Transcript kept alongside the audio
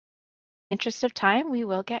Interest of time, we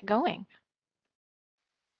will get going.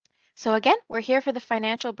 So again, we're here for the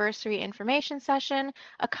financial bursary information session.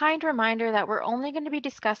 A kind reminder that we're only going to be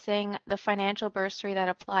discussing the financial bursary that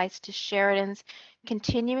applies to Sheridan's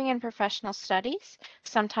continuing and professional studies,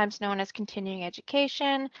 sometimes known as continuing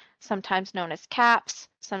education, sometimes known as CAPS,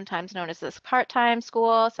 sometimes known as this part-time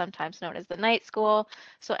school, sometimes known as the night school.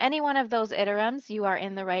 So any one of those interims, you are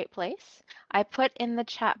in the right place. I put in the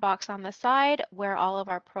chat box on the side where all of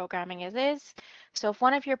our programming is. So if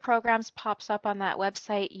one of your programs pops up on that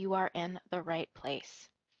website, you are in the right place.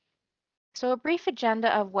 So a brief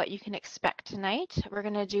agenda of what you can expect tonight. We're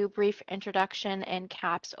going to do a brief introduction and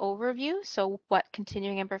CAPS overview. So what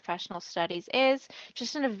continuing and professional studies is,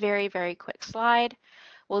 just in a very, very quick slide.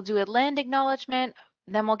 We'll do a land acknowledgement.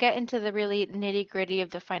 Then we'll get into the really nitty gritty of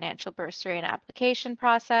the financial bursary and application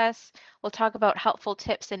process. We'll talk about helpful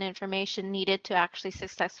tips and information needed to actually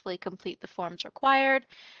successfully complete the forms required.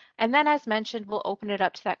 And then, as mentioned, we'll open it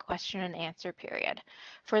up to that question and answer period.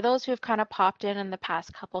 For those who have kind of popped in the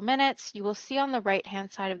past couple minutes, you will see on the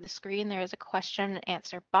right-hand side of the screen, there is a question and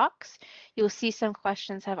answer box. You'll see some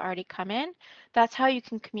questions have already come in. That's how you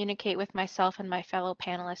can communicate with myself and my fellow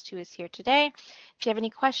panelist who is here today. If you have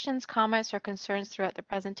any questions, comments, or concerns throughout the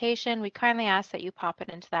presentation, we kindly ask that you pop it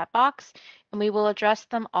into that box, and we will address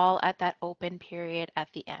them all at that open period at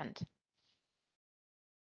the end.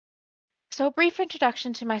 So a brief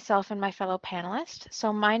introduction to myself and my fellow panelists.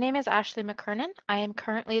 So my name is Ashley McKernan. I am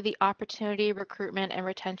currently the Opportunity, Recruitment, and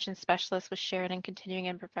Retention Specialist with Sheridan Continuing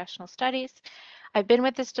and Professional Studies. I've been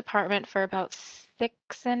with this department for about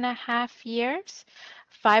 6.5 years,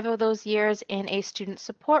 5 of those years in a student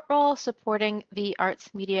support role, supporting the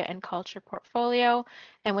arts, media, and culture portfolio.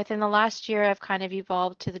 And within the last year, I've kind of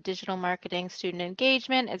evolved to the digital marketing, student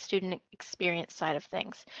engagement, and student experience side of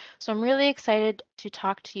things. So I'm really excited to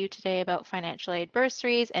talk to you today about financial aid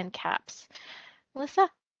bursaries and CAPS. Melissa?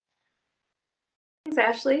 Thanks,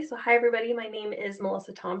 Ashley. So hi, everybody. My name is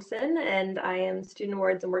Melissa Thompson, and I am Student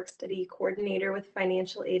Awards and Work Study Coordinator with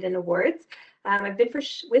Financial Aid and Awards. I've been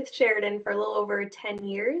with Sheridan for a little over 10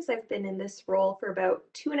 years. I've been in this role for about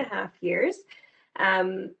 2.5 years.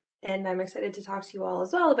 And I'm excited to talk to you all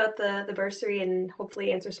as well about the bursary and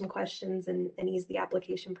hopefully answer some questions and ease the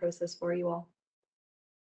application process for you all.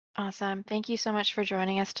 Awesome. Thank you so much for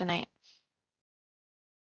joining us tonight.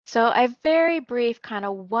 So a very brief kind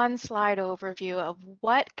of one slide overview of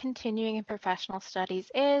what continuing and professional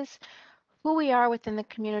studies is, who we are within the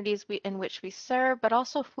communities in which we serve, but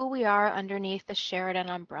also who we are underneath the Sheridan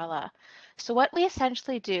umbrella. So what we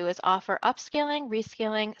essentially do is offer upskilling,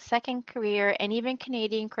 reskilling, second career, and even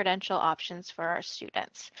Canadian credential options for our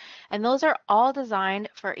students. And those are all designed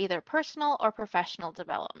for either personal or professional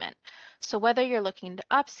development. So whether you're looking to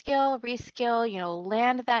upskill, reskill,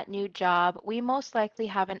 land that new job, we most likely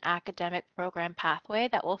have an academic program pathway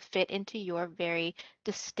that will fit into your very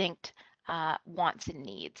distinct wants and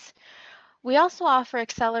needs. We also offer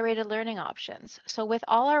accelerated learning options. So with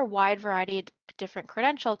all our wide variety of different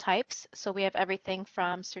credential types, so we have everything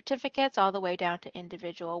from certificates all the way down to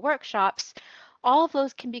individual workshops, all of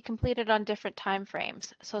those can be completed on different time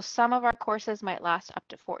frames. So some of our courses might last up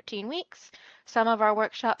to 14 weeks. Some of our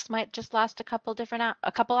workshops might just last a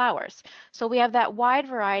couple hours. So we have that wide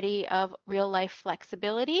variety of real life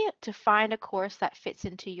flexibility to find a course that fits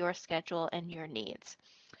into your schedule and your needs.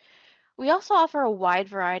 We also offer a wide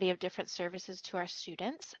variety of different services to our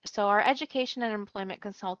students. So our education and employment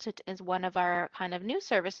consultant is one of our kind of new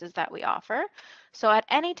services that we offer. So at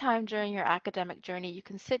any time during your academic journey, you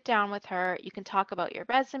can sit down with her, you can talk about your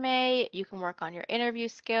resume, you can work on your interview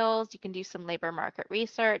skills, you can do some labor market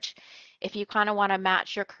research. If you kind of want to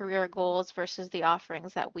match your career goals versus the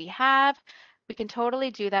offerings that we have, we can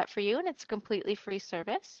totally do that for you, and it's a completely free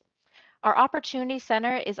service. Our Opportunity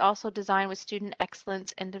Center is also designed with student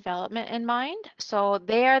excellence and development in mind. So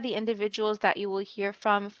they are the individuals that you will hear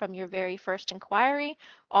from your very first inquiry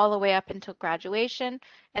all the way up until graduation.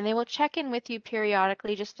 And they will check in with you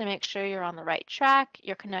periodically just to make sure you're on the right track,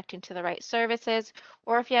 you're connecting to the right services,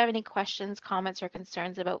 or if you have any questions, comments, or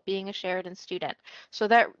concerns about being a Sheridan student. So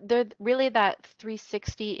that they're really that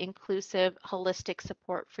 360 inclusive, holistic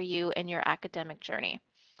support for you in your academic journey.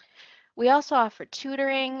 We also offer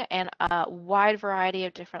tutoring and a wide variety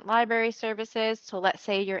of different library services. So let's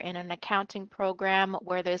say you're in an accounting program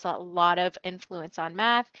where there's a lot of influence on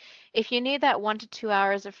math. If you need that 1 to 2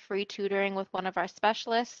 hours of free tutoring with one of our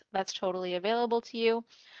specialists, that's totally available to you.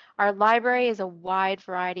 Our library is a wide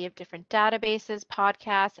variety of different databases,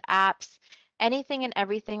 podcasts, apps. Anything and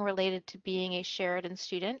everything related to being a Sheridan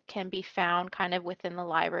student can be found kind of within the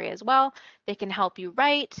library as well. They can help you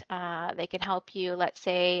write. They can help you, let's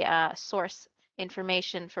say, source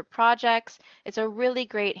information for projects. It's a really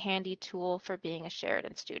great handy tool for being a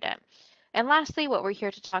Sheridan student. And lastly, what we're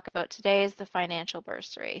here to talk about today is the financial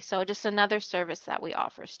bursary. So just another service that we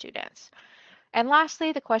offer students. And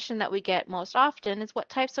lastly, the question that we get most often is what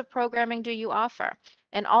types of programming do you offer?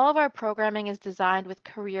 And all of our programming is designed with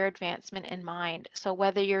career advancement in mind. So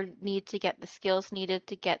whether you need to get the skills needed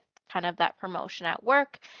to get kind of that promotion at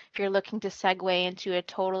work, if you're looking to segue into a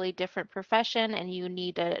totally different profession and you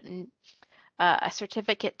need a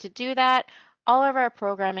certificate to do that. All of our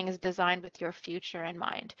programming is designed with your future in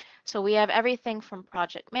mind. So we have everything from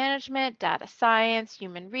project management, data science,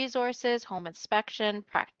 human resources, home inspection,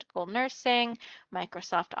 practical nursing,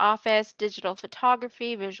 Microsoft Office, digital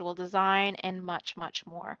photography, visual design, and much, much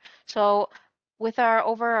more. So with our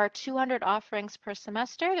over our 200 offerings per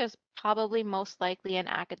semester, there's probably most likely an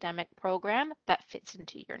academic program that fits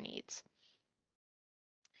into your needs.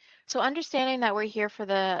 So understanding that we're here for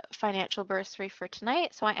the financial bursary for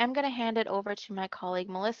tonight, so I am going to hand it over to my colleague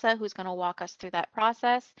Melissa, who's going to walk us through that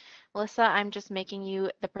process. Melissa, I'm just making you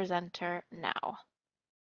the presenter now.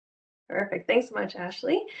 Perfect. Thanks so much,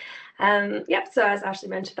 Ashley. Yep, so as Ashley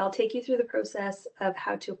mentioned, I'll take you through the process of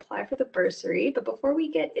how to apply for the bursary. But before we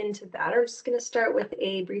get into that, I'm just going to start with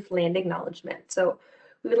a brief land acknowledgement. So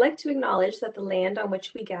we would like to acknowledge that the land on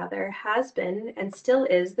which we gather has been and still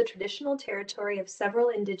is the traditional territory of several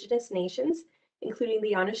Indigenous nations, including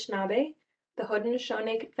the Anishinaabe, the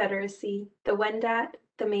Haudenosaunee Confederacy, the Wendat,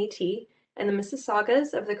 the Métis, and the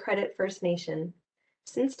Mississaugas of the Credit First Nation.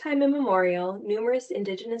 Since time immemorial, numerous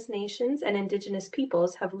Indigenous nations and Indigenous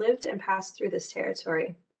peoples have lived and passed through this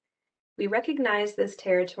territory. We recognize this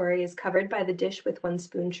territory is covered by the Dish with One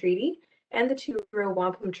Spoon Treaty and the Two-Row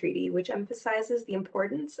Wampum Treaty, which emphasizes the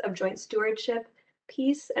importance of joint stewardship,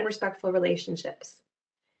 peace, and respectful relationships.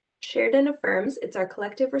 Sheridan affirms it's our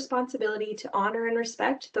collective responsibility to honor and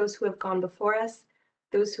respect those who have gone before us,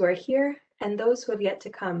 those who are here, and those who have yet to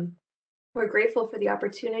come. We're grateful for the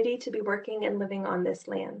opportunity to be working and living on this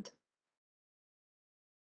land.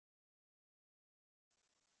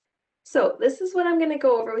 So this is what I'm going to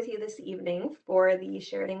go over with you this evening for the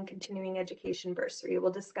Sheridan Continuing Education Bursary.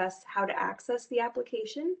 We'll discuss how to access the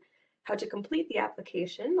application, how to complete the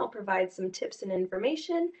application. I'll provide some tips and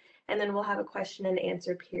information, and then we'll have a question and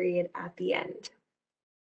answer period at the end.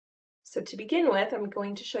 So to begin with, I'm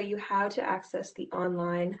going to show you how to access the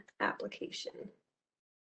online application.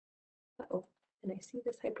 Uh-oh, and I see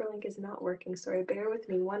this hyperlink is not working. Sorry, bear with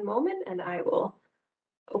me one moment and I will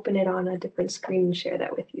open it on a different screen and share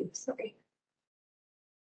that with you. Sorry.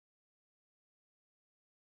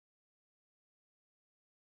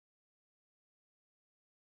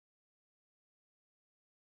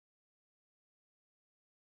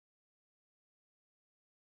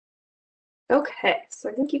 Okay, so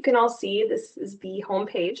I think you can all see this is the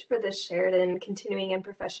homepage for the Sheridan Continuing and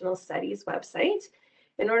Professional Studies website.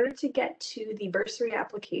 In order to get to the bursary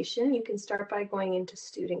application, you can start by going into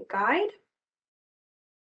Student Guide.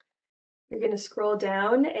 You're going to scroll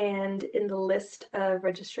down and in the list of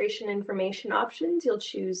registration information options, you'll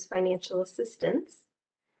choose Financial Assistance.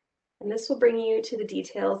 And this will bring you to the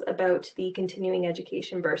details about the continuing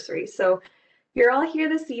education bursary. So you're all here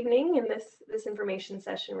this evening in this information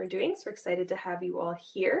session we're doing, so we're excited to have you all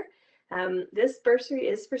here. This bursary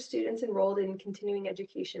is for students enrolled in continuing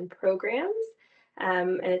education programs,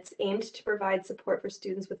 and it's aimed to provide support for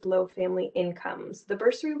students with low family incomes. The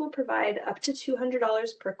bursary will provide up to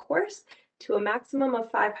 $200 per course to a maximum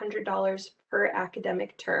of $500 per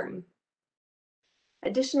academic term.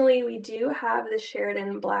 Additionally, we do have the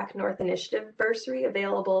Sheridan Black North Initiative bursary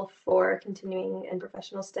available for continuing and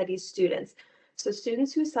professional studies students. So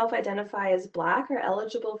students who self-identify as Black are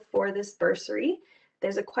eligible for this bursary.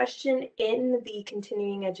 There's a question in the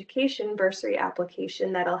continuing education bursary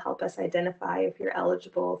application that'll help us identify if you're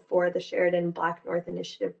eligible for the Sheridan Black North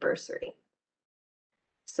Initiative bursary.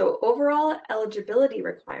 So overall eligibility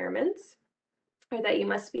requirements are that you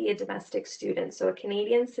must be a domestic student, so a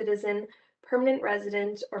Canadian citizen, permanent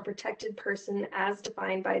resident, or protected person as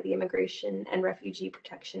defined by the Immigration and Refugee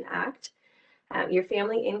Protection Act. Your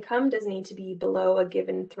family income does need to be below a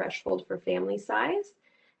given threshold for family size,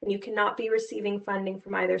 and you cannot be receiving funding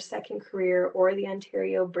from either Second Career or the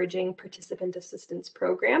Ontario Bridging Participant Assistance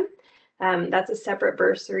Program. That's a separate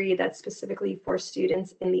bursary that's specifically for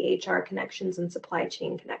students in the HR Connections and Supply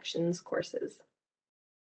Chain Connections courses.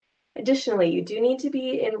 Additionally, you do need to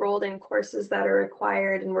be enrolled in courses that are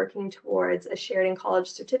required and working towards a Sheridan College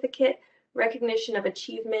certificate, recognition of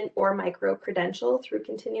achievement, or micro-credential through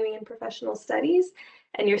continuing and professional studies,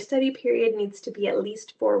 and your study period needs to be at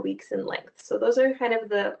least 4 weeks in length. So those are kind of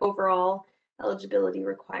the overall eligibility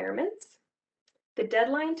requirements. The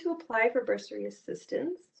deadline to apply for bursary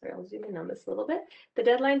assistance, sorry, I'll zoom in on this a little bit. The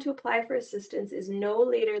deadline to apply for assistance is no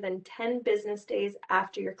later than 10 business days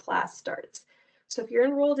after your class starts. So if you're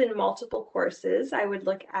enrolled in multiple courses, I would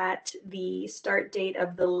look at the start date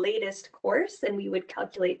of the latest course, and we would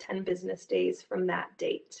calculate 10 business days from that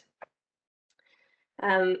date.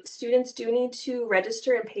 Students do need to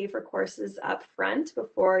register and pay for courses up front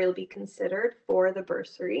before you'll be considered for the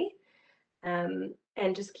bursary. And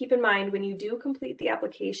just keep in mind, when you do complete the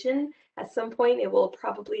application, at some point it will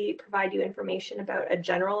probably provide you information about a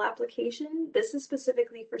general application. This is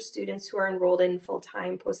specifically for students who are enrolled in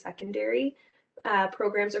full-time post-secondary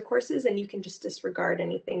programs or courses, and you can just disregard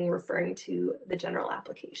anything referring to the general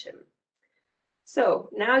application. So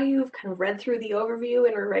now you've kind of read through the overview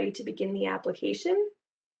and we're ready to begin the application.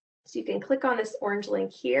 So you can click on this orange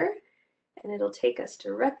link here and it'll take us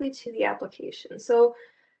directly to the application. So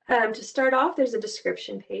to start off, there's a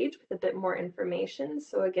description page with a bit more information.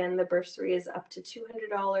 So again, the bursary is up to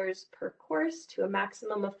 $200 per course to a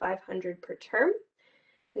maximum of $500 per term.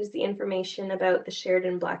 There's the information about the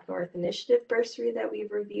Sheridan Black North Initiative bursary that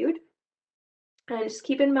we've reviewed. And just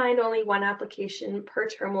keep in mind, only one application per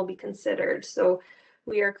term will be considered. So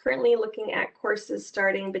we are currently looking at courses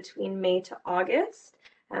starting between May to August.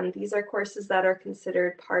 These are courses that are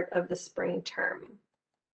considered part of the spring term.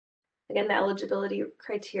 Again, the eligibility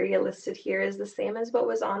criteria listed here is the same as what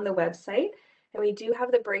was on the website, and we do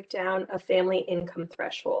have the breakdown of family income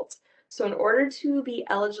thresholds. So in order to be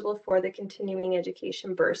eligible for the continuing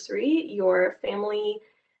education bursary, your family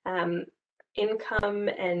income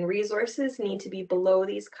and resources need to be below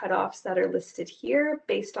these cutoffs that are listed here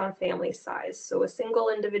based on family size. So a single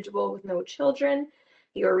individual with no children,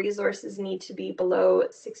 your resources need to be below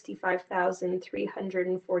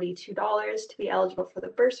 $65,342 to be eligible for the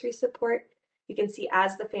bursary support. You can see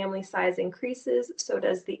as the family size increases, so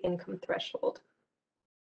does the income threshold.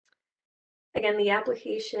 Again, the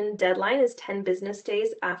application deadline is 10 business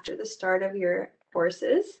days after the start of your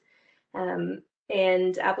courses.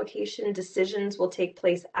 And application decisions will take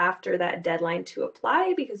place after that deadline to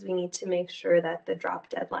apply because we need to make sure that the drop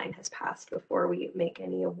deadline has passed before we make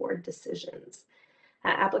any award decisions.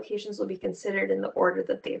 Applications will be considered in the order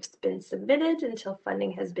that they've been submitted until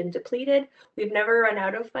funding has been depleted. We've never run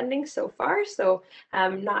out of funding so far, so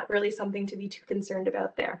not really something to be too concerned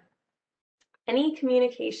about there. Any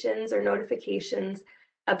communications or notifications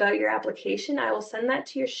about your application, I will send that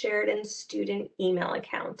to your Sheridan student email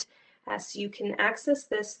account. So you can access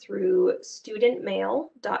this through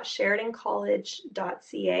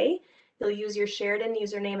studentmail.sheridancollege.ca. You'll use your Sheridan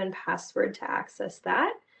username and password to access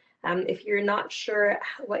that. If you're not sure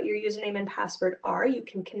what your username and password are, you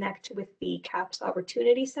can connect with the CAPS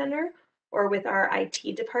Opportunity Center or with our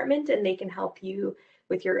IT department, and they can help you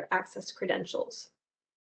with your access credentials.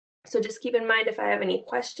 So just keep in mind, if I have any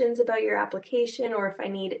questions about your application or if I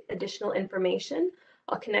need additional information,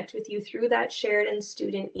 I'll connect with you through that Sheridan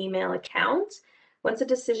student email account. Once a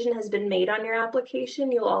decision has been made on your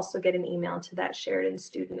application, you'll also get an email to that Sheridan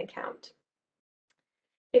student account.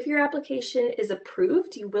 If your application is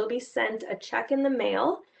approved, you will be sent a check in the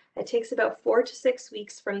mail. It takes about 4 to 6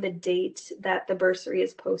 weeks from the date that the bursary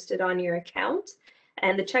is posted on your account.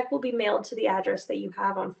 And the check will be mailed to the address that you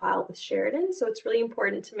have on file with Sheridan. So it's really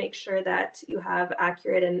important to make sure that you have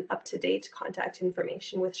accurate and up-to-date contact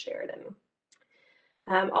information with Sheridan.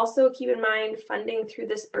 Also keep in mind, funding through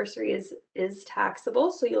this bursary is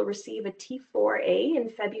taxable. So you'll receive a T4A in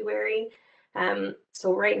February.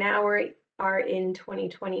 So right now we are in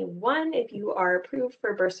 2021. If you are approved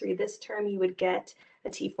for bursary this term, you would get a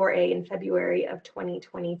T4A in February of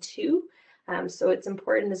 2022. So it's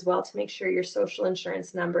important as well to make sure your social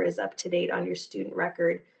insurance number is up to date on your student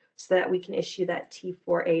record so that we can issue that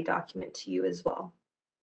T4A document to you as well.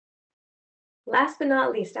 Last but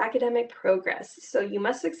not least, academic progress. So you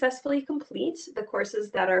must successfully complete the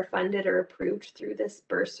courses that are funded or approved through this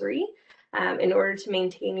bursary in order to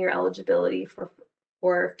maintain your eligibility for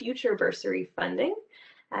future bursary funding.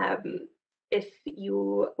 If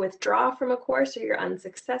you withdraw from a course or you're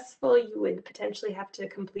unsuccessful, you would potentially have to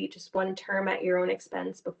complete just one term at your own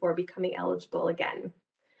expense before becoming eligible again.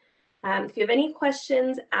 If you have any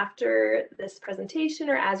questions after this presentation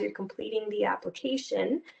or as you're completing the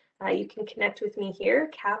application, you can connect with me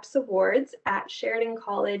here,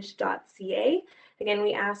 capsawards@sheridancollege.ca. Again,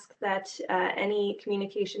 we ask that any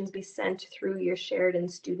communications be sent through your Sheridan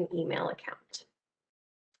student email account.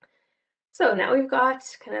 So now we've got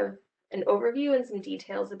kind of an overview and some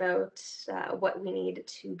details about what we need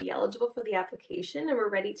to be eligible for the application, and we're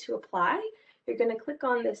ready to apply. You're going to click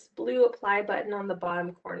on this blue apply button on the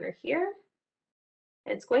bottom corner here.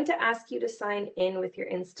 It's going to ask you to sign in with your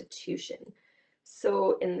institution.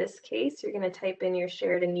 So in this case, you're going to type in your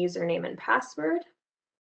Sheridan username and password,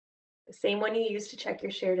 the same one you use to check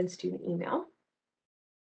your Sheridan student email.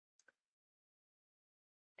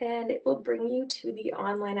 And it will bring you to the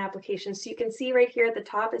online application. So you can see right here at the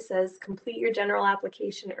top, it says complete your general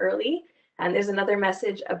application early. And there's another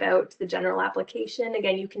message about the general application.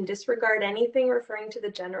 Again, you can disregard anything referring to the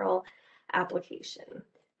general application.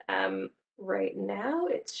 Right now,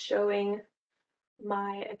 it's showing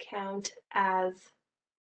my account as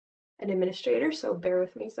an administrator, so bear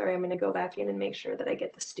with me. Sorry, I'm going to go back in and make sure that I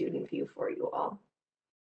get the student view for you all.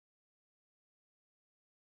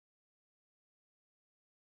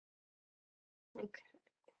 Okay.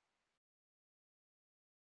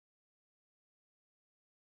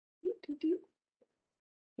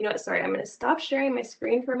 You know what, sorry, I'm going to stop sharing my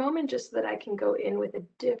screen for a moment just so that I can go in with a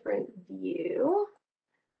different view.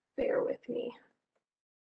 Bear with me.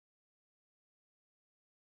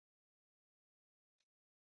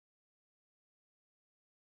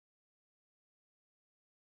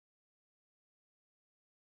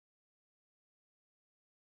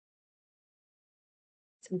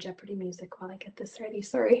 Some Jeopardy music while I get this ready,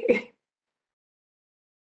 sorry. It's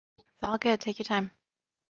all good. Take your time.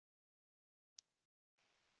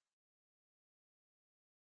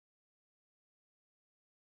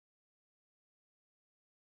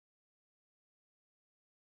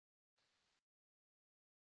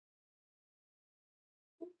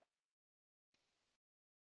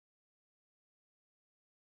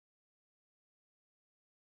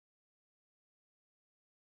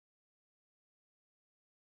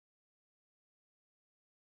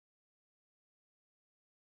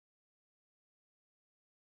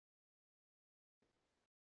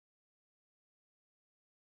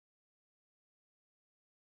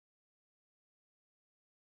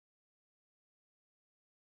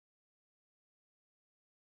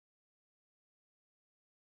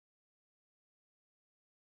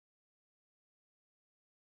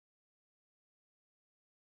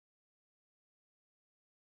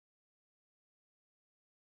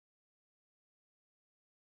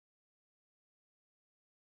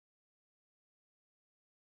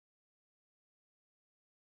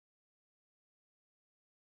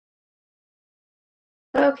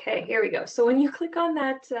 Okay, here we go. So when you click on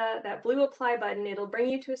that blue apply button, it'll bring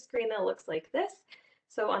you to a screen that looks like this.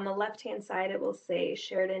 So on the left-hand side, it will say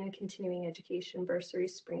Sheridan Continuing Education Bursary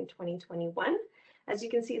Spring 2021. As you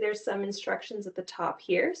can see, there's some instructions at the top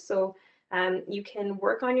here. So you can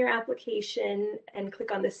work on your application and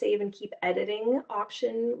click on the Save and Keep Editing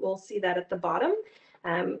option. We'll see that at the bottom.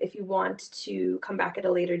 If you want to come back at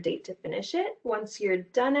a later date to finish it. Once you're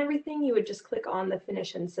done everything, you would just click on the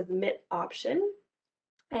Finish and Submit option.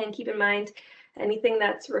 And keep in mind, anything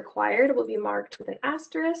that's required will be marked with an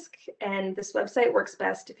asterisk, and this website works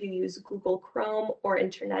best if you use Google Chrome or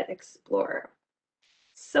Internet Explorer.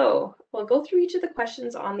 So we'll go through each of the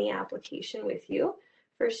questions on the application with you.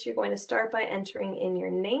 First, you're going to start by entering in your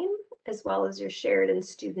name as well as your Sheridan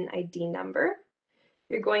student ID number.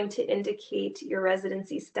 You're going to indicate your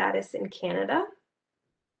residency status in Canada.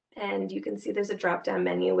 And you can see there's a drop-down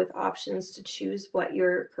menu with options to choose what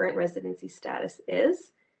your current residency status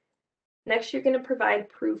is. Next, you're going to provide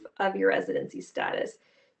proof of your residency status.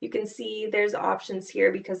 You can see there's options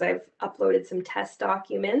here because I've uploaded some test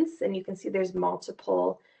documents, and you can see there's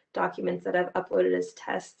multiple documents that I've uploaded as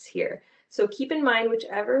tests here. So keep in mind,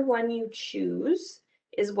 whichever one you choose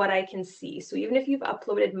is what I can see. So even if you've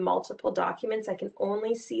uploaded multiple documents, I can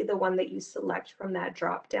only see the one that you select from that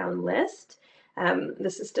drop-down list. The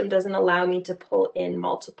system doesn't allow me to pull in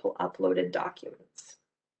multiple uploaded documents.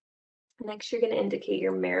 Next, you're going to indicate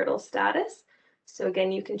your marital status. So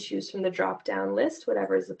again, you can choose from the drop-down list,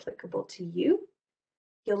 whatever is applicable to you.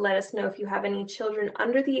 You'll let us know if you have any children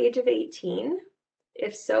under the age of 18.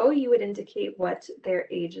 If so, you would indicate what their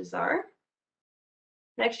ages are.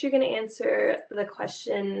 Next, you're going to answer the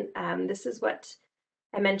question, this is what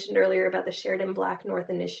I mentioned earlier about the Sheridan Black North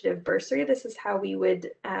Initiative Bursary. This is how we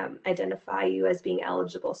would identify you as being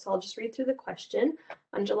eligible. So I'll just read through the question.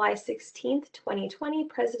 On July 16th, 2020,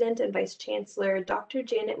 President and Vice Chancellor Dr.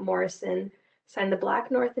 Janet Morrison signed the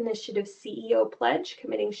Black North Initiative CEO pledge,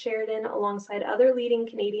 committing Sheridan alongside other leading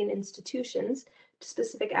Canadian institutions to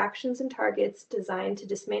specific actions and targets designed to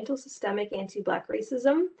dismantle systemic anti-Black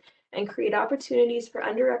racism and create opportunities for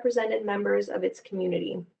underrepresented members of its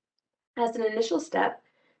community. As an initial step,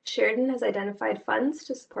 Sheridan has identified funds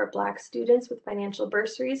to support Black students with financial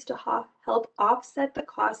bursaries to help offset the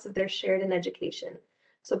costs of their Sheridan education.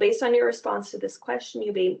 So based on your response to this question,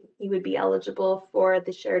 you would be eligible for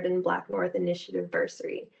the Sheridan Black North Initiative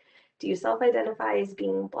Bursary. Do you self-identify as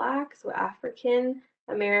being Black, so African,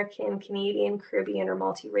 American, Canadian, Caribbean, or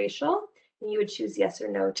multiracial? And you would choose yes or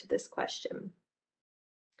no to this question.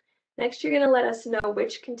 Next, you're going to let us know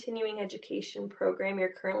which continuing education program you're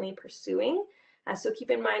currently pursuing. So keep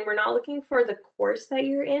in mind, we're not looking for the course that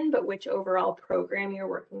you're in, but which overall program you're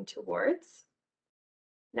working towards.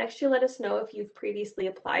 Next, you let us know if you've previously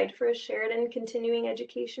applied for a Sheridan Continuing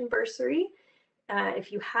Education Bursary.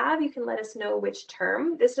 If you have, you can let us know which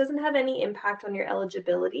term. This doesn't have any impact on your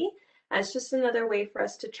eligibility. It's just another way for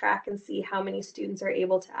us to track and see how many students are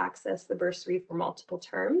able to access the bursary for multiple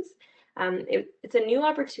terms. It's a new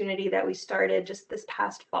opportunity that we started just this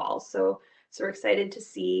past fall. So we're excited to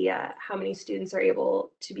see how many students are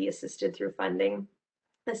able to be assisted through funding.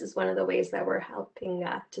 This is one of the ways that we're helping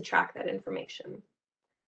to track that information.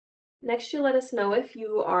 Next, you let us know if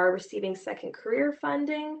you are receiving second career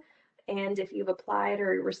funding and if you've applied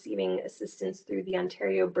or receiving assistance through the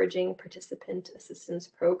Ontario Bridging Participant Assistance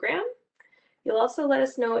Program. You'll also let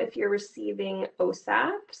us know if you're receiving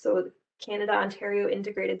OSAP, so Canada Ontario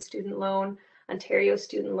Integrated Student Loan, Ontario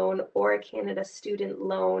Student Loan, or a Canada Student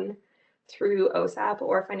Loan through OSAP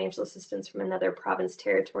or financial assistance from another province,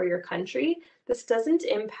 territory, or country. This doesn't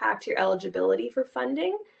impact your eligibility for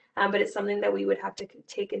funding, but it's something that we would have to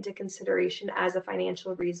take into consideration as a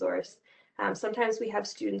financial resource. Sometimes we have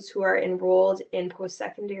students who are enrolled in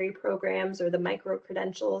post-secondary programs or the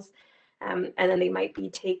micro-credentials, and then they might be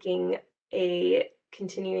taking a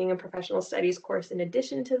continuing and professional studies course in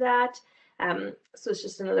addition to that. So it's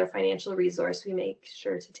just another financial resource we make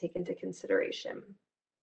sure to take into consideration.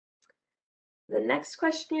 The next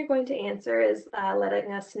question you're going to answer is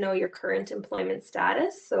letting us know your current employment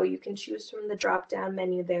status. So you can choose from the drop-down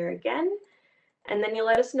menu there again. And then you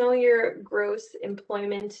let us know your gross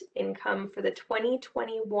employment income for the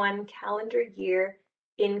 2021 calendar year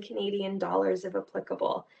in Canadian dollars if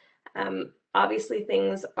applicable. Obviously,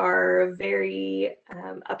 things are very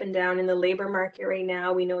up and down in the labor market right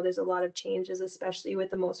now. We know there's a lot of changes, especially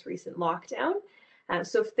with the most recent lockdown.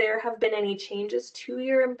 So if there have been any changes to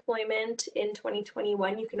your employment in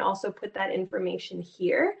 2021, you can also put that information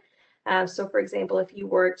here. So for example, if you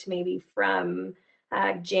worked maybe from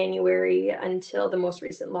January until the most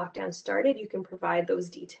recent lockdown started, you can provide those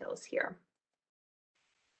details here.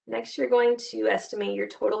 Next, you're going to estimate your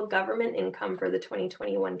total government income for the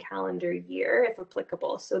 2021 calendar year, if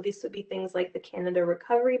applicable. So this would be things like the Canada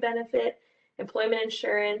Recovery Benefit, employment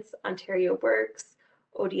insurance, Ontario Works,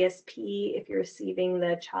 ODSP if you're receiving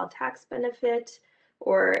the child tax benefit,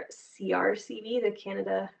 or CRCB, the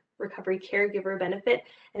Canada Recovery Caregiver Benefit,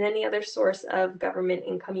 and any other source of government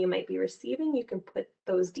income you might be receiving. You can put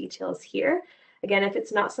those details here. Again, if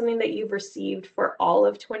it's not something that you've received for all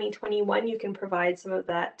of 2021, you can provide some of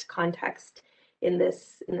that context in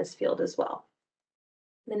this field as well.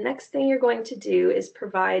 The next thing you're going to do is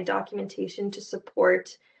provide documentation to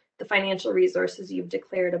support the financial resources you've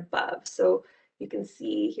declared above. So you can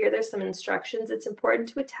see here there's some instructions. It's important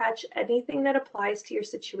to attach anything that applies to your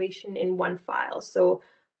situation in one file. So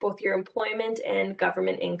both your employment and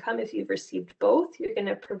government income, if you've received both, you're going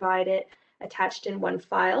to provide it attached in one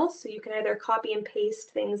file. So you can either copy and paste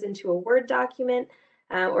things into a Word document,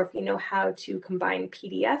 or if you know how to combine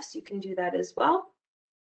PDFs, you can do that as well.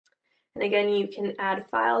 And again, you can add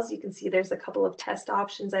files. You can see there's a couple of test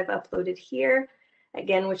options I've uploaded here.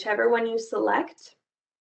 Again, whichever one you select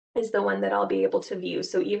is the one that I'll be able to view.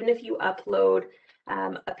 So even if you upload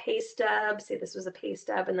a pay stub, say this was a pay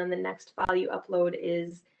stub, and then the next file you upload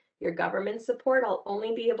is your government support, I'll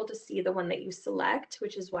only be able to see the one that you select,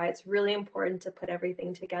 which is why it's really important to put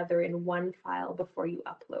everything together in one file before you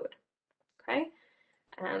upload. Okay.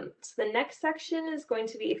 So the next section is going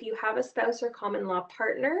to be if you have a spouse or common law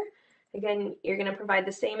partner. Again, you're going to provide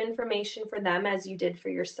the same information for them as you did for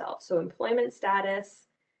yourself. So employment status,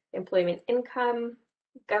 employment income,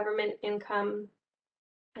 government income,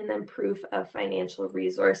 and then proof of financial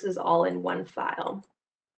resources all in one file.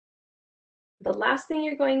 The last thing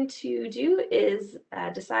you're going to do is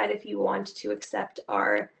decide if you want to accept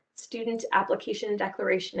our student application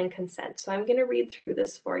declaration and consent. So I'm going to read through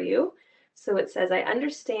this for you. So it says, I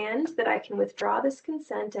understand that I can withdraw this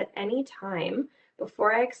consent at any time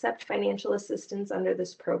before I accept financial assistance under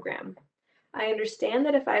this program. I understand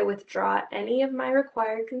that if I withdraw any of my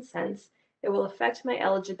required consents, it will affect my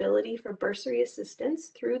eligibility for bursary assistance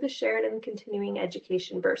through the Sheridan Continuing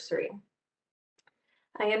Education Bursary.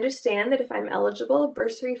 I understand that if I'm eligible,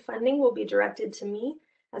 bursary funding will be directed to me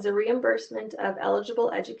as a reimbursement of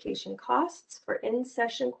eligible education costs for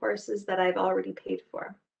in-session courses that I've already paid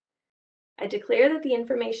for. I declare that the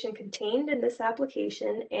information contained in this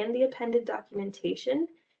application and the appended documentation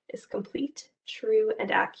is complete, true,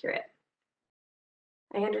 and accurate.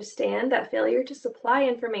 I understand that failure to supply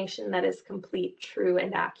information that is complete, true,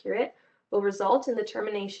 and accurate will result in the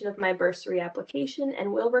termination of my bursary application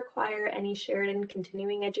and will require any Sheridan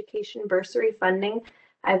continuing education bursary funding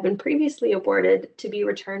I've been previously awarded to be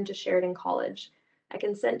returned to Sheridan College. I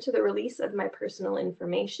consent to the release of my personal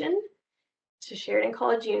information to Sheridan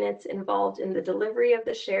College units involved in the delivery of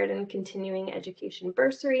the Sheridan continuing education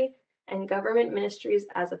bursary and government ministries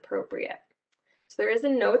as appropriate. So there is a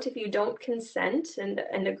note if you don't consent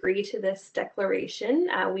and agree to this declaration,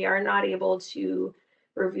 we are not able to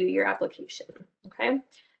review your application, okay?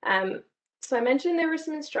 So I mentioned there were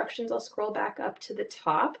some instructions. I'll scroll back up to the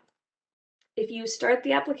top. If you start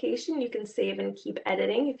the application, you can save and keep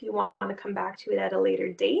editing if you want to come back to it at a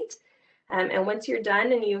later date. And once you're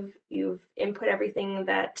done and you've input everything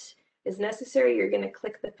that is necessary, you're going to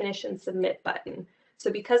click the finish and submit button.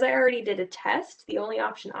 So because I already did a test, the only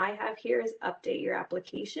option I have here is update your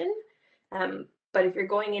application. But if you're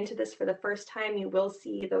going into this for the first time, you will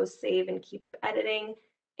see those save and keep editing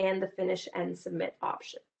and the finish and submit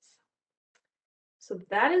options. So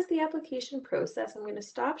that is the application process. I'm going to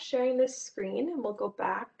stop sharing this screen and we'll go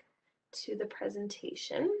back to the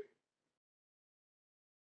presentation.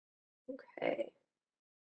 Okay.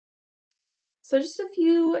 So just a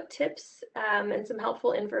few tips and some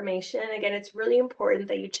helpful information. Again, it's really important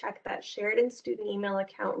that you check that Sheridan student email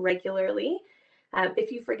account regularly.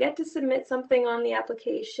 If you forget to submit something on the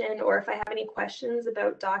application, or if I have any questions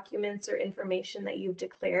about documents or information that you've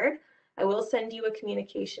declared, I will send you a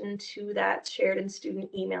communication to that Sheridan student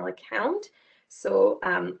email account. So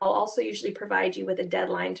I'll also usually provide you with a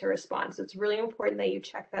deadline to respond. So it's really important that you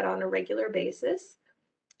check that on a regular basis.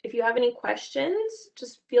 If you have any questions,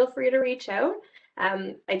 just feel free to reach out.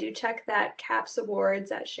 I do check that CAPS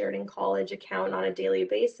Awards at Sheridan College account on a daily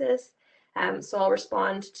basis. So I'll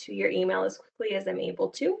respond to your email as quickly as I'm able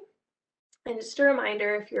to. And just a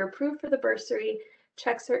reminder, if you're approved for the bursary,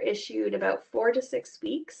 checks are issued about 4 to 6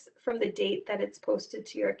 weeks from the date that it's posted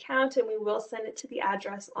to your account, and we will send it to the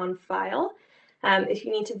address on file. If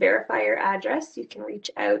you need to verify your address, you can reach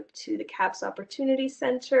out to the CAPS Opportunity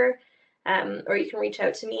Center, or you can reach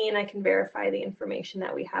out to me and I can verify the information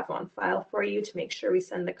that we have on file for you to make sure we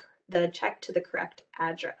send the check to the correct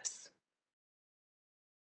address.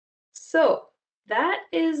 So that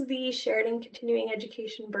is the Sheridan Continuing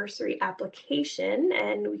Education Bursary application,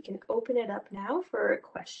 and we can open it up now for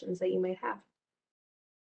questions that you might have.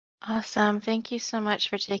 Awesome. Thank you so much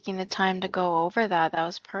for taking the time to go over that. That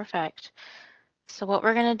was perfect. So what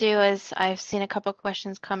we're going to do is I've seen a couple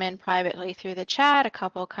questions come in privately through the chat, a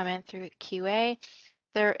couple come in through QA.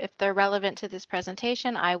 If they're relevant to this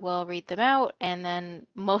presentation, I will read them out, and then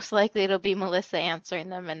most likely it'll be Melissa answering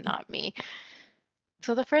them and not me.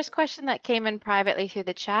 So the first question that came in privately through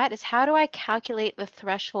the chat is, how do I calculate the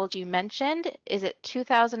threshold you mentioned? Is it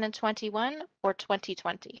 2021 or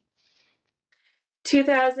 2020?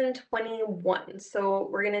 2021. So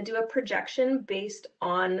we're going to do a projection based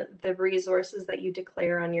on the resources that you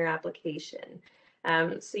declare on your application.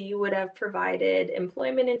 So you would have provided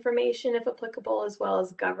employment information if applicable, as well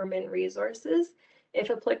as government resources if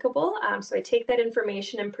applicable. So I take that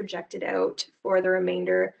information and project it out for the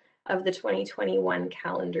remainder of the 2021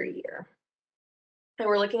 calendar year. And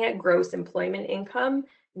we're looking at gross employment income,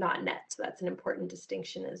 not net. So that's an important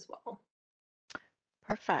distinction as well.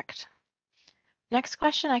 Perfect. Next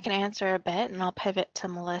question I can answer a bit, and I'll pivot to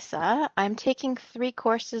Melissa. I'm taking 3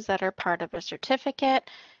 courses that are part of a certificate.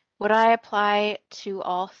 Would I apply to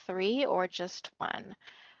all 3 or just one?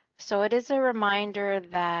 So it is a reminder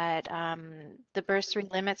that the bursary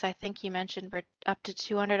limits, I think you mentioned, were up to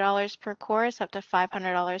 $200 per course, up to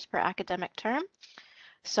 $500 per academic term.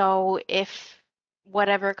 So if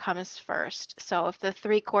whatever comes first. So if the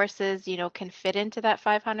 3 courses, can fit into that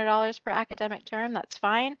 $500 per academic term, that's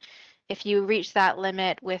fine. If you reach that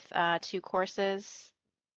limit with 2 courses,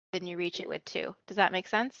 then you reach it with 2. Does that make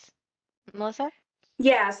sense, Melissa?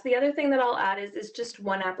 Yes, the other thing that I'll add is just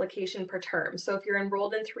one application per term. So if you're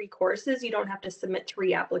enrolled in 3 courses, you don't have to submit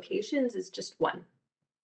 3 applications, it's just one.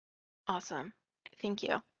 Awesome. Thank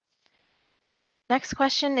you. Next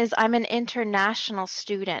question is, I'm an international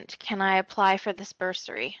student. Can I apply for this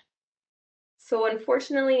bursary? So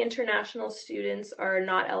unfortunately, international students are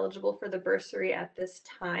not eligible for the bursary at this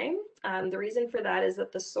time. The reason for that is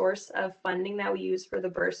that the source of funding that we use for the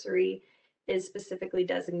bursary is specifically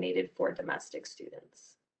designated for domestic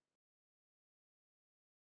students.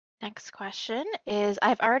 Next question is,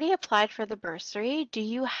 I've already applied for the bursary. Do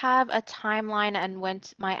you have a timeline and when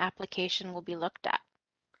my application will be looked at?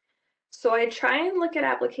 So I try and look at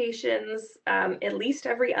applications at least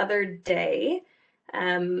every other day.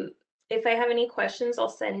 If I have any questions, I'll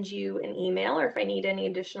send you an email, or if I need any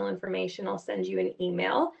additional information, I'll send you an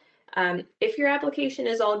email. If your application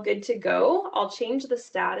is all good to go, I'll change the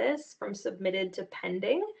status from submitted to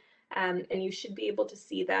pending. And you should be able to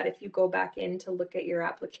see that if you go back in to look at your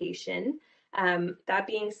application. That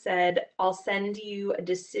being said, I'll send you a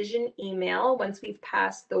decision email once we've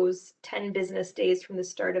passed those 10 business days from the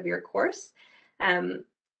start of your course.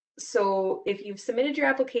 So if you've submitted your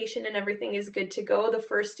application and everything is good to go, the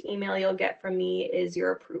first email you'll get from me is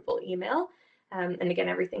your approval email. And again,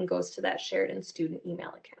 everything goes to that Sheridan student email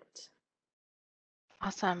account.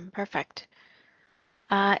 Awesome, perfect.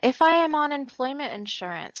 If I am on employment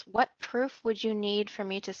insurance, what proof would you need for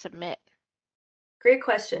me to submit? Great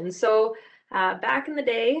question. So back in the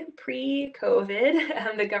day,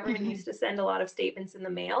 pre-COVID, the government used to send a lot of statements in the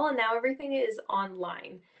mail, and now everything is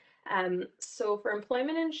online. So for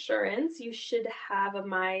employment insurance, you should have a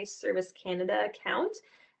My Service Canada account,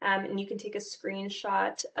 and you can take a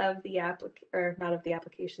screenshot of the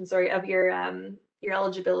application, sorry, of your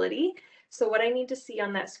eligibility. So what I need to see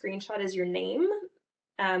on that screenshot is your name,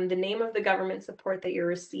 the name of the government support that you're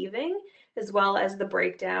receiving, as well as the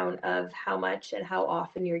breakdown of how much and how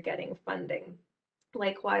often you're getting funding.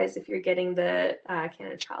 Likewise, if you're getting the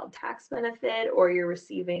Canada Child Tax Benefit or you're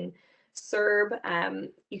receiving CERB,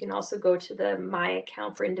 you can also go to the My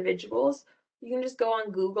Account for Individuals. You can just go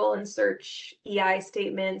on Google and search EI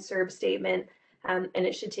statement, CERB statement, and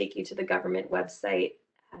it should take you to the government website.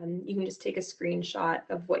 You can just take a screenshot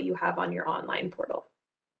of what you have on your online portal.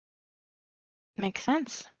 Makes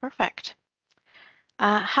sense. Perfect.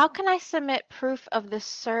 How can I submit proof of the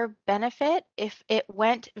CERB benefit if it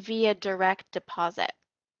went via direct deposit?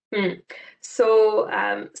 So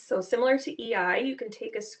similar to EI, you can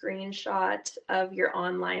take a screenshot of your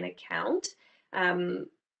online account.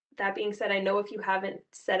 That being said, I know if you haven't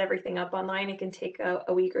set everything up online, it can take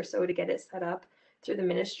a week or so to get it set up through the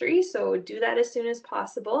ministry. So do that as soon as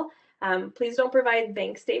possible. Please don't provide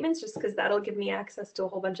bank statements just because that'll give me access to a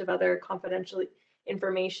whole bunch of other confidential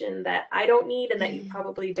information that I don't need and that you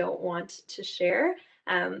probably don't want to share.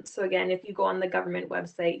 So again, if you go on the government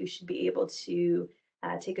website, you should be able to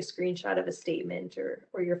take a screenshot of a statement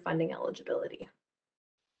or your funding eligibility.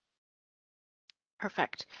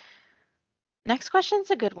 Perfect. Next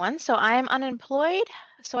question's a good one. So I am unemployed,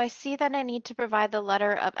 so I see that I need to provide the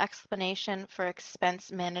letter of explanation for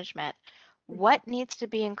expense management. What needs to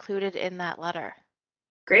be included in that letter?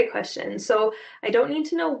 Great question. So I don't need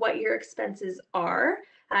to know what your expenses are.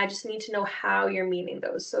 I just need to know how you're meeting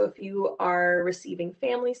those. So if you are receiving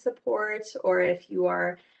family support or if you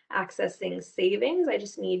are accessing savings, I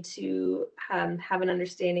just need to have an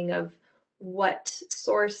understanding of what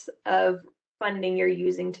source of funding you're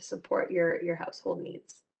using to support your household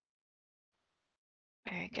needs.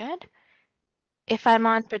 Very good. If I'm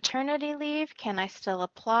on paternity leave, can I still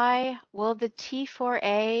apply? Will the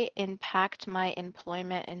T4A impact my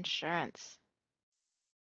employment insurance?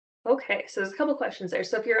 Okay, so there's a couple questions there.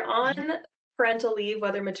 So if you're on parental leave,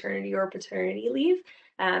 whether maternity or paternity leave,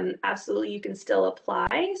 absolutely you can still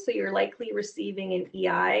apply. So you're likely receiving an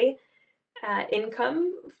EI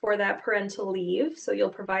income for that parental leave. So you'll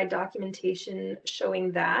provide documentation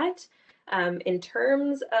showing that. In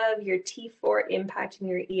terms of your T4 impacting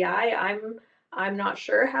your EI, I'm not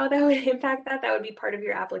sure how that would impact that. That would be part of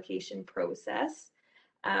your application process.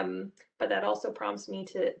 But that also prompts me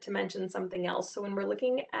to mention something else. So when we're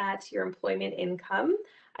looking at your employment income,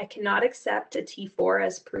 I cannot accept a T4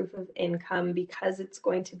 as proof of income because it's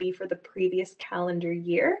going to be for the previous calendar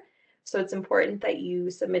year. So it's important that you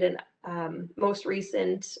submit an most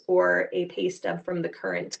recent or a pay stub from the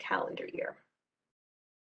current calendar year.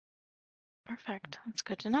 Perfect. That's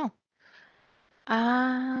good to know.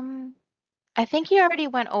 I think you already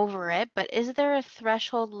went over it, but is there a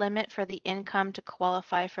threshold limit for the income to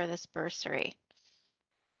qualify for this bursary?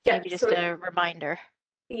 Yeah, Maybe just so a reminder.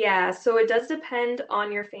 yeah, so it does depend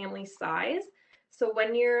on your family size. So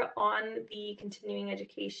when you're on the continuing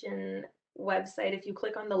education website, if you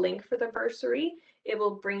click on the link for the bursary, it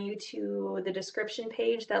will bring you to the description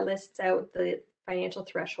page that lists out the financial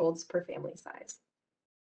thresholds per family size.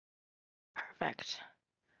 Perfect.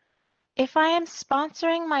 If I am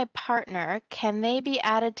sponsoring my partner, can they be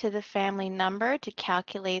added to the family number to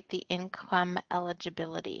calculate the income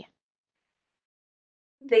eligibility?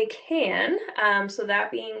 They can. So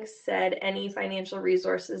that being said, any financial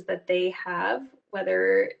resources that they have,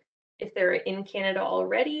 whether if they're in Canada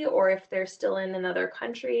already or if they're still in another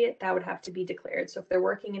country, that would have to be declared. So if they're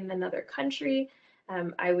working in another country,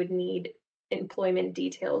 I would need employment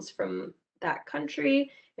details from that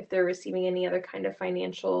country. If they're receiving any other kind of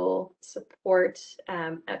financial support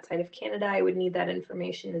outside of Canada, I would need that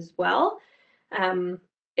information as well. Um,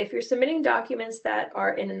 if you're submitting documents that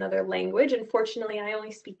are in another language, unfortunately, I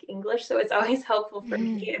only speak English, so it's always helpful for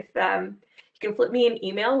me Mhm. if you can flip me an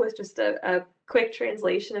email with just a quick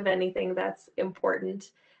translation of anything that's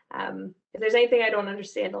important. If there's anything I don't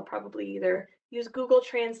understand, I'll probably either use Google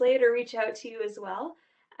Translate or reach out to you as well.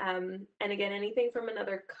 And again, anything from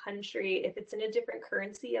another country, if it's in a different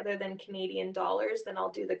currency other than Canadian dollars, then I'll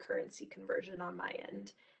do the currency conversion on my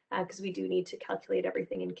end because we do need to calculate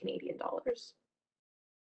everything in Canadian dollars.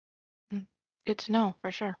 Good to know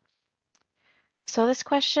for sure. So this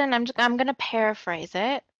question, I'm going to paraphrase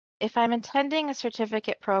it. If I'm attending a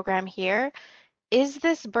certificate program here, is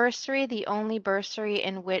this bursary the only bursary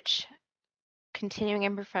in which continuing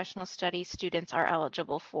and professional studies students are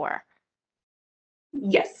eligible for?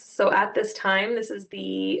 Yes, so at this time, this is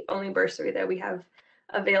the only bursary that we have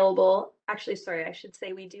available. Actually, sorry, I should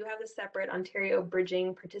say we do have a separate Ontario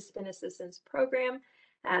Bridging Participant Assistance Program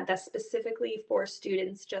that's specifically for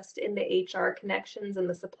students just in the HR Connections and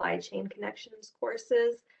the Supply Chain Connections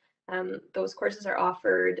courses. Those courses are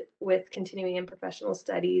offered with continuing and professional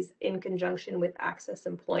studies in conjunction with Access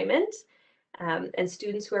Employment. And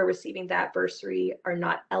students who are receiving that bursary are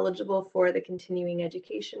not eligible for the continuing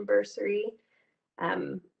education bursary.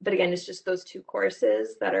 But again, it's just those two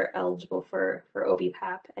courses that are eligible for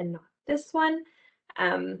OBPAP and not this one.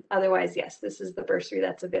 Otherwise, yes, this is the bursary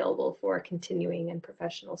that's available for continuing and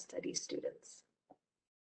professional studies students.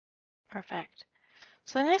 Perfect.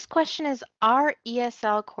 So the next question is, are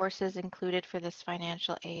ESL courses included for this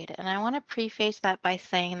financial aid? And I want to preface that by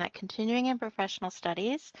saying that continuing and professional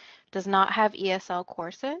studies does not have ESL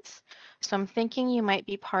courses. So I'm thinking you might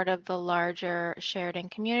be part of the larger Sheridan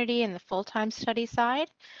community in the full-time study side.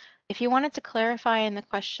 If you wanted to clarify in the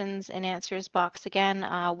questions and answers box again,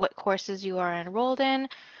 what courses you are enrolled in,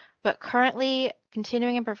 but currently,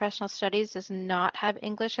 continuing in professional studies does not have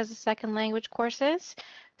English as a second language courses.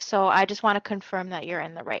 So I just want to confirm that you're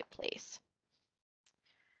in the right place.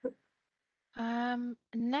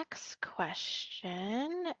 Next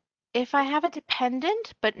question. If I have a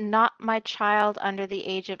dependent, but not my child under the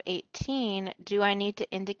age of 18, do I need to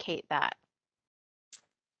indicate that?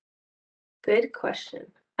 Good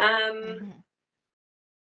question. Um, Mhm.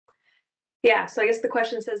 yeah, so I guess the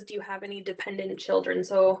question says, do you have any dependent children?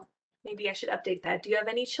 So maybe I should update that. Do you have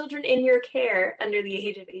any children in your care under the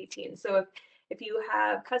age of 18? So if you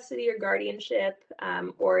have custody or guardianship,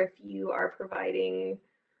 or if you are providing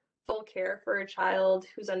full care for a child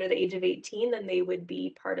who's under the age of 18, then they would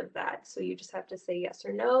be part of that. So you just have to say yes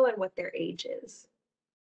or no and what their age is.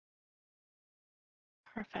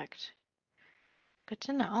 Perfect. Good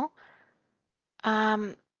to know.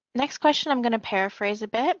 Um, Next question, I'm going to paraphrase a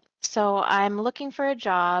bit. So I'm looking for a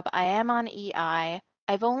job. I am on EI.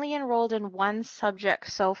 I've only enrolled in one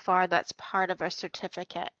subject so far that's part of a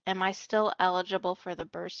certificate. Am I still eligible for the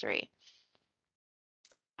bursary?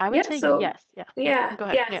 I would Yeah, say so yes. Yeah. yeah, Go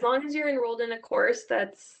ahead. yeah, as Yeah. long as you're enrolled in a course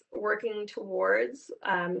that's working towards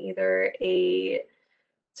either a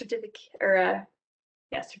certificate or a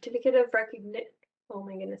certificate of recognition. Oh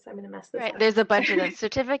my goodness, I'm gonna mess this Right. up. There's a bunch of them.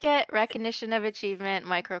 Certificate, recognition of achievement,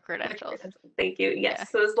 micro credentials. Thank you. Yeah. Yes.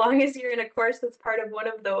 So as long as you're in a course that's part of one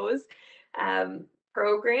of those um,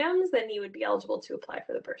 programs, then you would be eligible to apply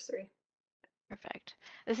for the bursary. Perfect.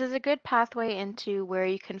 This is a good pathway into where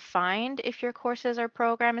you can find if your courses or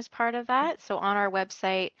program is part of that. So on our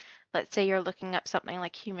website, let's say you're looking up something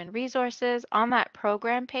like human resources, on that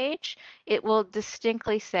program page, it will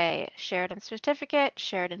distinctly say shared in certificate,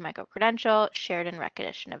 shared in micro-credential, shared in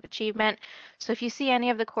recognition of achievement. So if you see any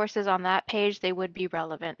of the courses on that page, they would be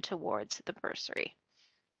relevant towards the bursary.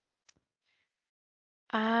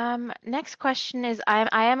 Next question is,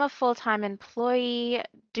 I am a full-time employee.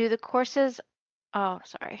 Do the courses Oh,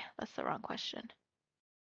 sorry, that's the wrong question.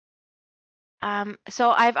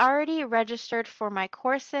 So I've already registered for my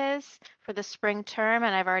courses for the spring term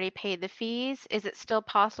and I've already paid the fees. Is it still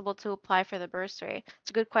possible to apply for the bursary? It's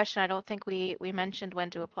a good question. I don't think we mentioned when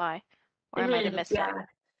to apply, or I might have missed it. Yeah.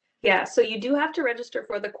 Yeah, so you do have to register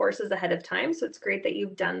for the courses ahead of time. So it's great that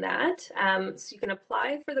you've done that. So you can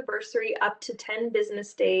apply for the bursary up to 10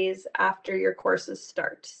 business days after your courses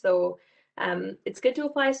start. So it's good to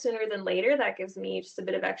apply sooner than later. That gives me just a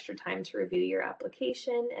bit of extra time to review your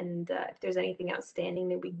application. And if there's anything outstanding,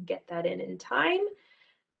 then we can get that in time.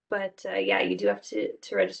 But yeah, you do have to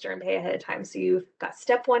register and pay ahead of time. So you've got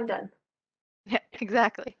step one done. Yeah,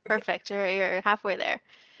 exactly. Perfect. You're halfway there.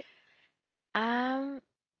 Um,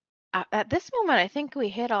 at this moment, I think we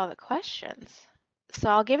hit all the questions. So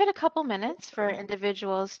I'll give it a couple minutes for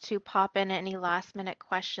individuals to pop in any last minute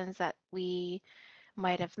questions that we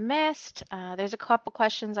might have missed. There's a couple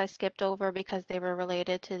questions I skipped over because they were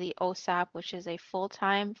related to the OSAP, which is a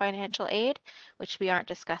full-time financial aid, which we aren't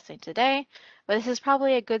discussing today. But this is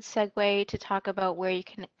probably a good segue to talk about where you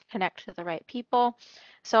can connect to the right people.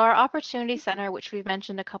 So our Opportunity Center, which we've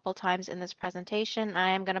mentioned a couple times in this presentation, I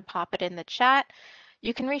am going to pop it in the chat.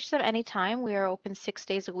 You can reach them anytime. We are open 6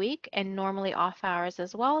 days a week and normally off hours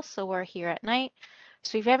as well, so we're here at night.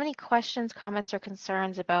 So if you have any questions, comments, or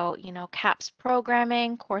concerns about, CAPS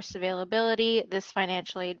programming, course availability, this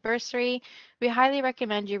financial aid bursary, we highly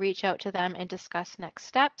recommend you reach out to them and discuss next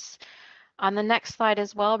steps. On the next slide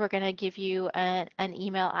as well, we're going to give you an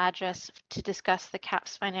email address to discuss the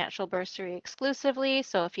CAPS financial bursary exclusively.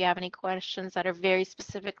 So if you have any questions that are very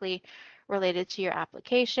specifically related to your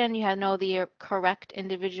application, you know the correct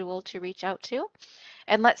individual to reach out to.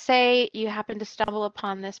 And let's say you happen to stumble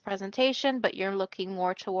upon this presentation, but you're looking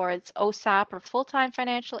more towards OSAP or full-time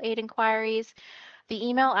financial aid inquiries. The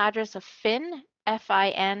email address of Fin,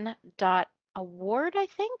 dot award, I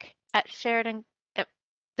think, at Sheridan.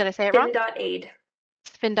 Did I say it wrong? Fin.aid.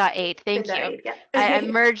 Fin.aid. Thank you. Fin.aid, yeah. I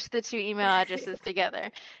merged the two email addresses together.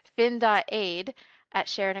 Fin.aid at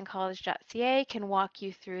SheridanCollege.ca can walk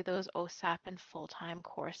you through those OSAP and full-time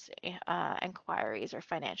course inquiries or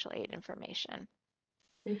financial aid information.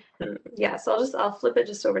 Yeah, so I'll flip it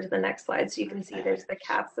just over to the next slide so you can see there's the Perfect.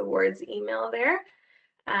 CAPS Awards email there.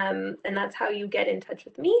 And that's how you get in touch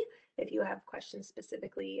with me if you have questions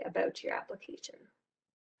specifically about your application.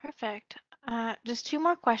 Perfect. Just two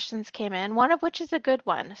more questions came in, one of which is a good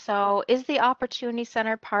one. So, is the Opportunity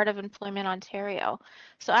Center part of Employment Ontario?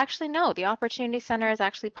 So, actually, no, the Opportunity Center is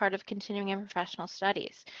actually part of Continuing and Professional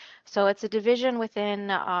Studies. So, it's a division within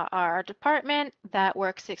our department that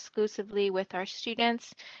works exclusively with our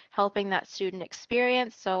students, helping that student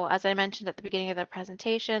experience. So, as I mentioned at the beginning of the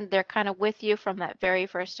presentation, they're kind of with you from that very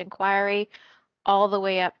first inquiry all the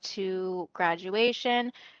way up to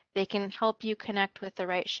graduation. They can help you connect with the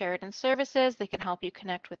right Sheridan services. They can help you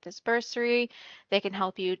connect with this bursary. They can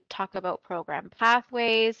help you talk about program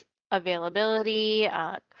pathways, availability,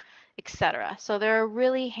 etc. So they're a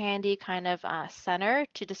really handy kind of center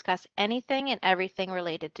to discuss anything and everything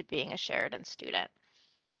related to being a Sheridan student.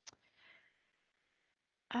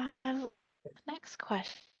 Next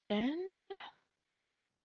question.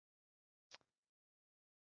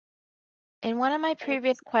 In one of my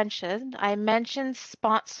previous questions, I mentioned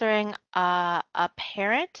sponsoring a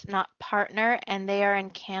parent, not partner, and they are in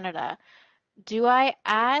Canada. Do I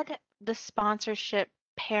add the sponsorship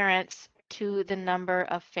parents to the number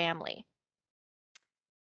of family?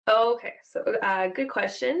 Okay, so good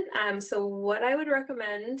question. So what I would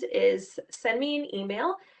recommend is send me an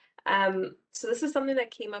email. So this is something that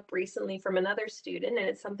came up recently from another student, and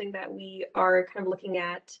it's something that we are kind of looking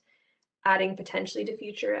at adding potentially to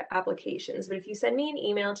future applications. But if you send me an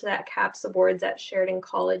email to that capsawards at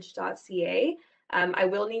sheridancollege.ca, I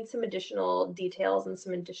will need some additional details and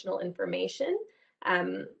some additional information.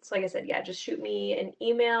 So like I said, yeah, just shoot me an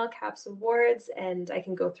email, Caps Awards, and I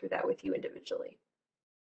can go through that with you individually.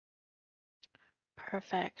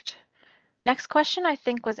 Perfect. Next question I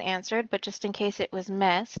think was answered, but just in case it was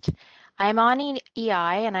missed, I'm on EI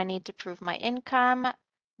and I need to prove my income.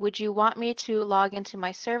 Would you want me to log into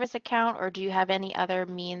my service account or do you have any other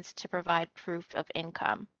means to provide proof of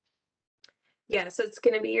income? Yeah, so it's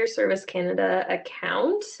going to be your Service Canada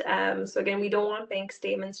account. So again, we don't want bank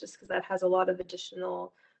statements just because that has a lot of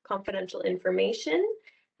additional confidential information.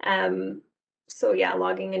 Um, so yeah,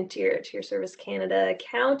 logging into your Service Canada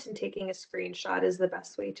account and taking a screenshot is the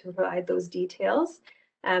best way to provide those details.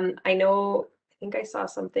 I think I saw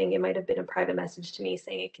something, it might have been a private message to me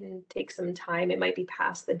saying it can take some time. It might be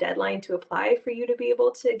past the deadline to apply for you to be able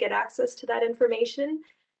to get access to that information.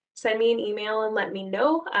 Send me an email and let me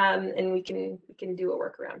know, and we can do a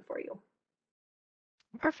workaround for you.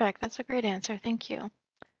 Perfect. That's a great answer. Thank you.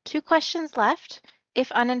 Two questions left.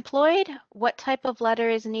 If unemployed, what type of letter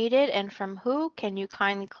is needed and from who? Can you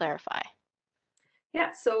kindly clarify?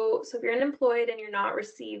 Yeah, so if you're unemployed and you're not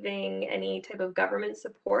receiving any type of government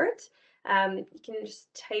support, you can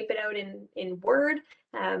just type it out in Word,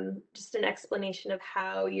 just an explanation of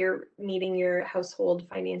how you're meeting your household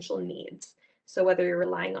financial needs. So whether you're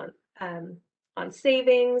relying on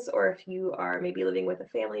savings, or if you are maybe living with a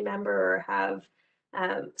family member or have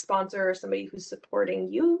sponsor or somebody who's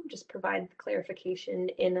supporting you, just provide the clarification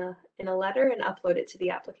in a letter and upload it to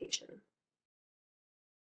the application.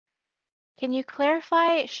 Can you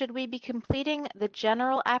clarify, should we be completing the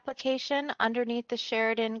general application underneath the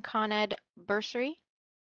Sheridan Con Ed bursary?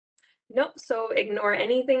 Nope, so ignore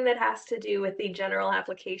anything that has to do with the general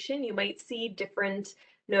application. You might see different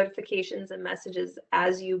notifications and messages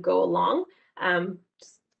as you go along.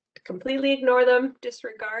 Just completely ignore them,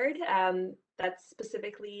 disregard. That's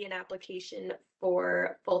specifically an application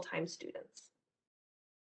for full-time students.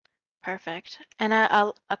 Perfect. And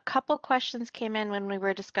a couple questions came in when we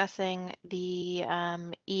were discussing the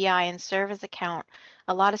EI and Service account.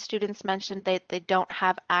 A lot of students mentioned they don't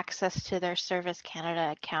have access to their Service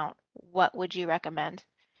Canada account. What would you recommend?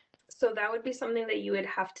 So that would be something that you would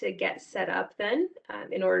have to get set up then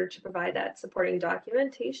in order to provide that supporting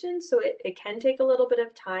documentation. So it can take a little bit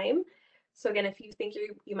of time. So again, if you think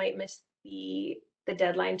you might miss the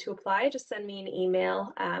deadline to apply, just send me an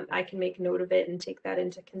email. I can make note of it and take that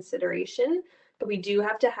into consideration. But we do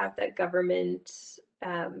have to have that government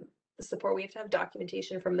the support. We have to have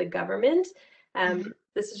documentation from the government. Mhm.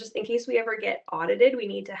 This is just in case we ever get audited, we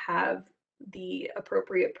need to have the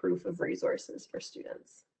appropriate proof of resources for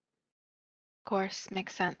students. Of course,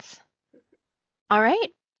 makes sense. All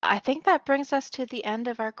right. I think that brings us to the end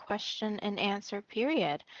of our question and answer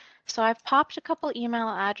period. So I've popped a couple email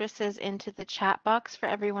addresses into the chat box for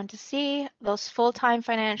everyone to see. Those full-time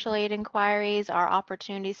financial aid inquiries are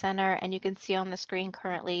Opportunity Center, and you can see on the screen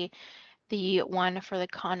currently the one for the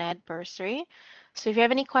Con Ed Bursary. So if you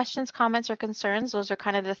have any questions, comments, or concerns, those are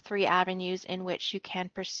kind of the three avenues in which you can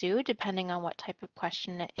pursue depending on what type of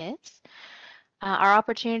question it is. Our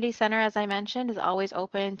Opportunity Center, as I mentioned, is always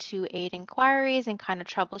open to aid inquiries and kind of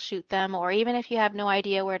troubleshoot them, or even if you have no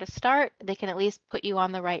idea where to start, they can at least put you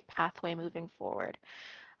on the right pathway moving forward.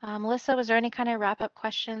 Melissa, was there any kind of wrap-up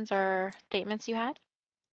questions or statements you had?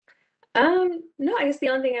 No, I guess the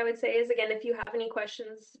only thing I would say is again, if you have any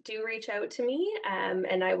questions, do reach out to me,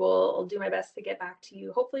 and I'll do my best to get back to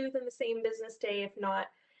you, hopefully within the same business day, if not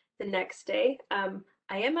the next day.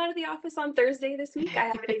 I am out of the office on Thursday this week. I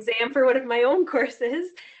have an exam for one of my own courses.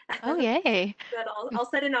 Oh, yay. But I'll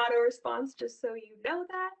set an auto response just so you know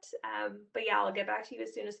that. But yeah, I'll get back to you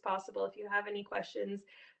as soon as possible. If you have any questions,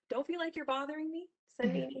 don't feel like you're bothering me.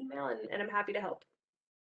 Send me an email, and I'm happy to help.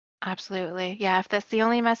 Absolutely. Yeah, if that's the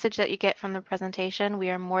only message that you get from the presentation, we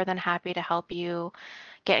are more than happy to help you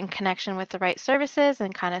get in connection with the right services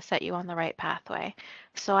and kind of set you on the right pathway.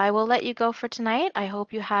 So I will let you go for tonight. I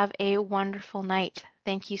hope you have a wonderful night.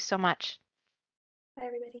 Thank you so much. Bye,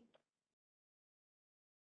 everybody.